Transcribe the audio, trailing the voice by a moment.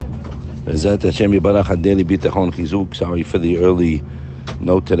Zat Hashem Yibarach Hadeli Bitachon Chizuk. Sorry for the early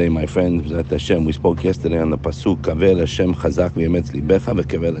note today, my friend. Zat Hashem. We spoke yesterday on the pasuk Kavel Hashem Chazak V'Yemetz Libecha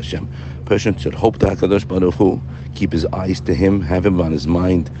V'Kavel Hashem. Person should hope to Hakadosh Baruch Hu, keep his eyes to Him, have Him on his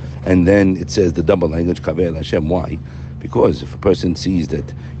mind, and then it says the double language Kavel Hashem. Why? Because if a person sees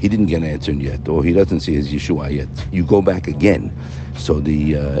that he didn't get answered yet, or he doesn't see his Yeshua yet, you go back again. So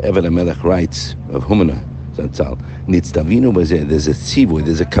the Eved HaMelech writes of Humana. There's a tzivui,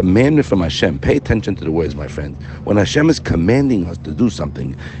 there's a commandment from Hashem. Pay attention to the words, my friend. When Hashem is commanding us to do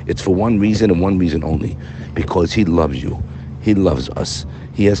something, it's for one reason and one reason only. Because He loves you. He loves us.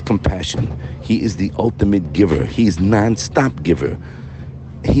 He has compassion. He is the ultimate giver. He is non-stop giver.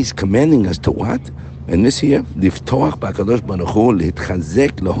 He's commanding us to what? And this here, Liftoach b'Akadosh Baruch Hu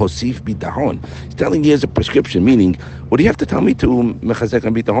Litchazek Lohosif Bitachon. He's telling you as a prescription, meaning, what do you have to tell me to mechazek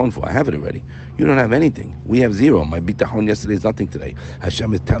and bitachon for? I have it already. You don't have anything. We have zero. My bitachon yesterday is nothing today.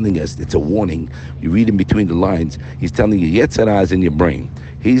 Hashem is telling us, it's a warning. You read in between the lines, He's telling you, Yetzirah is in your brain.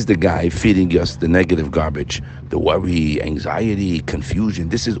 He's the guy feeding us the negative garbage, the worry, anxiety, confusion.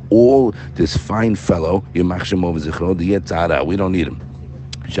 This is all this fine fellow, Yimach Shemo V'Zichro, the Yetzirah. We don't need him.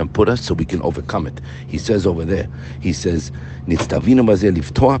 Hashem put us so we can overcome it. He says over there, He says, Nitztavinu bazeh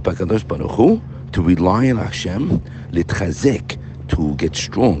liftoach b'Akadosh Baruch Hu, to rely on Hashem, litchazek, to get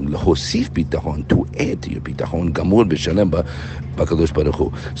strong, lahosif bitachon, to add to your bitachon, gamur b'shalem b'Akadosh Baruch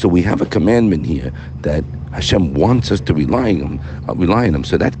Hu. So we have a commandment here that Hashem wants us to rely on Him.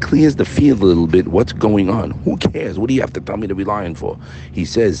 So that clears the field a little bit. What's going on? Who cares? What do you have to tell me to rely on for? He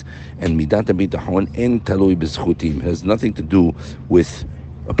says, and midat bitachon en talui b'zchutim, has nothing to do with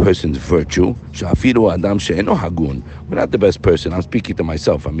a person's virtue. We're not the best person. I'm speaking to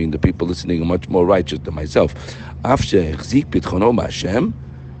myself. I mean, the people listening are much more righteous than myself. You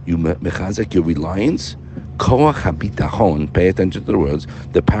mechazek your reliance. Koach habitachon. Pay attention to the words.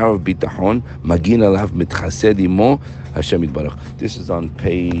 The power of bitachon. Magin alav mitchased imo Hashem yitbarach. This is on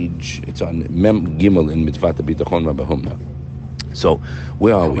page. It's on Mem Gimel in Mitzvat Bitachon Rabahumna. So,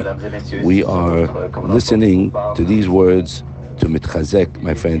 where are we? We are listening to these words. To mitchazek,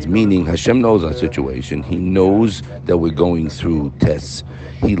 my friends, meaning Hashem knows our situation. He knows that we're going through tests.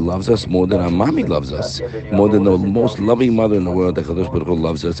 He loves us more than our mommy loves us, more than the most loving mother in the world. That Kadosh Baruch Hu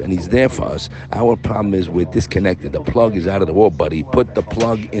loves us, and He's there for us. Our problem is we're disconnected. The plug is out of the wall, buddy. Put the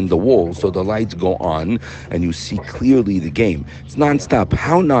plug in the wall so the lights go on, and you see clearly the game. It's non-stop.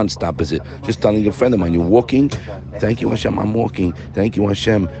 How non-stop is it? Just telling a friend of mine, you're walking. Thank you, Hashem. I'm walking. Thank you,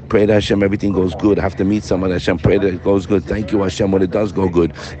 Hashem. Pray to Hashem. Everything goes good. I have to meet someone. Hashem. Pray that it goes good. Thank you, Hashem. When it does go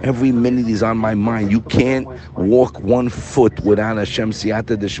good, every minute is on my mind. You can't walk one foot without Hashem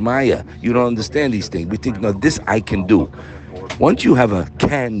siyata d'shmaya. You don't understand these things. We think, no, this I can do. Once you have a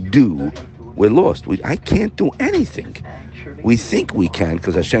can do, we're lost. I can't do anything. We think we can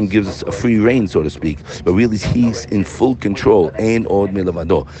because Hashem gives us a free reign, so to speak. But really, He's in full control. Ein od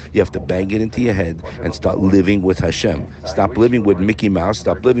milavado. You have to bang it into your head and start living with Hashem. Stop living with Mickey Mouse.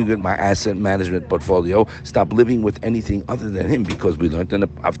 Stop living with my asset management portfolio. Stop living with anything other than Him, because we learned in the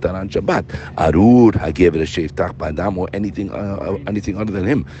Haftarah Shabbat, Arur hagever sheftach b'adam, or anything other than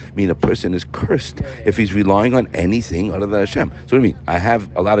Him. I mean, a person is cursed if he's relying on anything other than Hashem. So what do you mean? I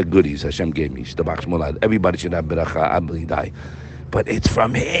have a lot of goodies Hashem gave me. Everybody should have beracha. But it's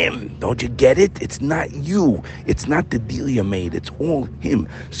from Him. Don't you get it? It's not you. It's not the deal you made. It's all Him.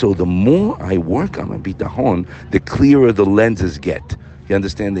 So the more I work on my bitachon, the clearer the lenses get. You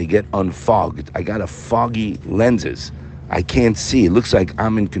understand? They get unfogged. I got a foggy lenses. I can't see. It looks like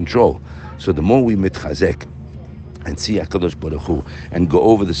I'm in control. So the more we mitchazek and see HaKadosh Baruch Hu and go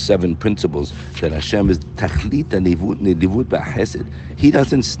over the 7 principles that Hashem is tachlit nidivut ba'chesed. He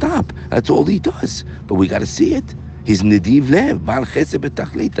doesn't stop. That's all He does. But we got to see it. He's Nidiv Lev, Baal Chesed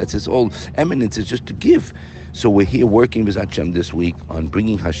B'Tachlit. That's His whole eminence, is just to give. So we're here working with Hashem this week on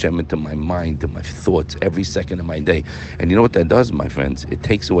bringing Hashem into my mind, to my thoughts, every second of my day. And you know what that does, my friends? It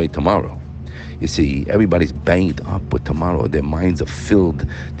takes away tomorrow. You see, everybody's banged up with tomorrow. Their minds are filled.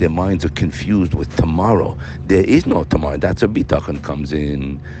 Their minds are confused with tomorrow. There is no tomorrow. That's where bitachon comes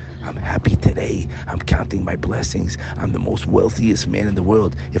in. I'm happy today. I'm counting my blessings. I'm the most wealthiest man in the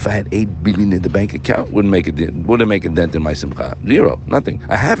world. If I had $8 billion in the bank account, wouldn't make a dent in my simcha. Zero, nothing.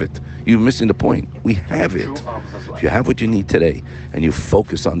 I have it. You're missing the point. We have it. If you have what you need today, and you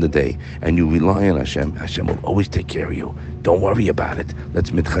focus on the day, and you rely on Hashem, Hashem will always take care of you. Don't worry about it.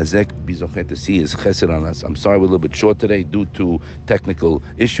 Let's mitchazek, be zochet to see His chesed on us. I'm sorry we're a little bit short today due to technical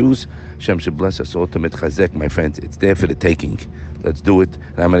issues. Hashem should bless us all to mitchazek, my friends. It's there for the taking. Let's do it.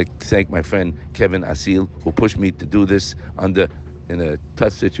 And I'm going to thank my friend Kevin Asil, who pushed me to do this in a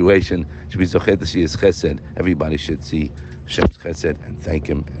tough situation. Should be zochet to see His chesed. Everybody should see Hashem's chesed and thank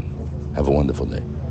Him. And Have a wonderful day.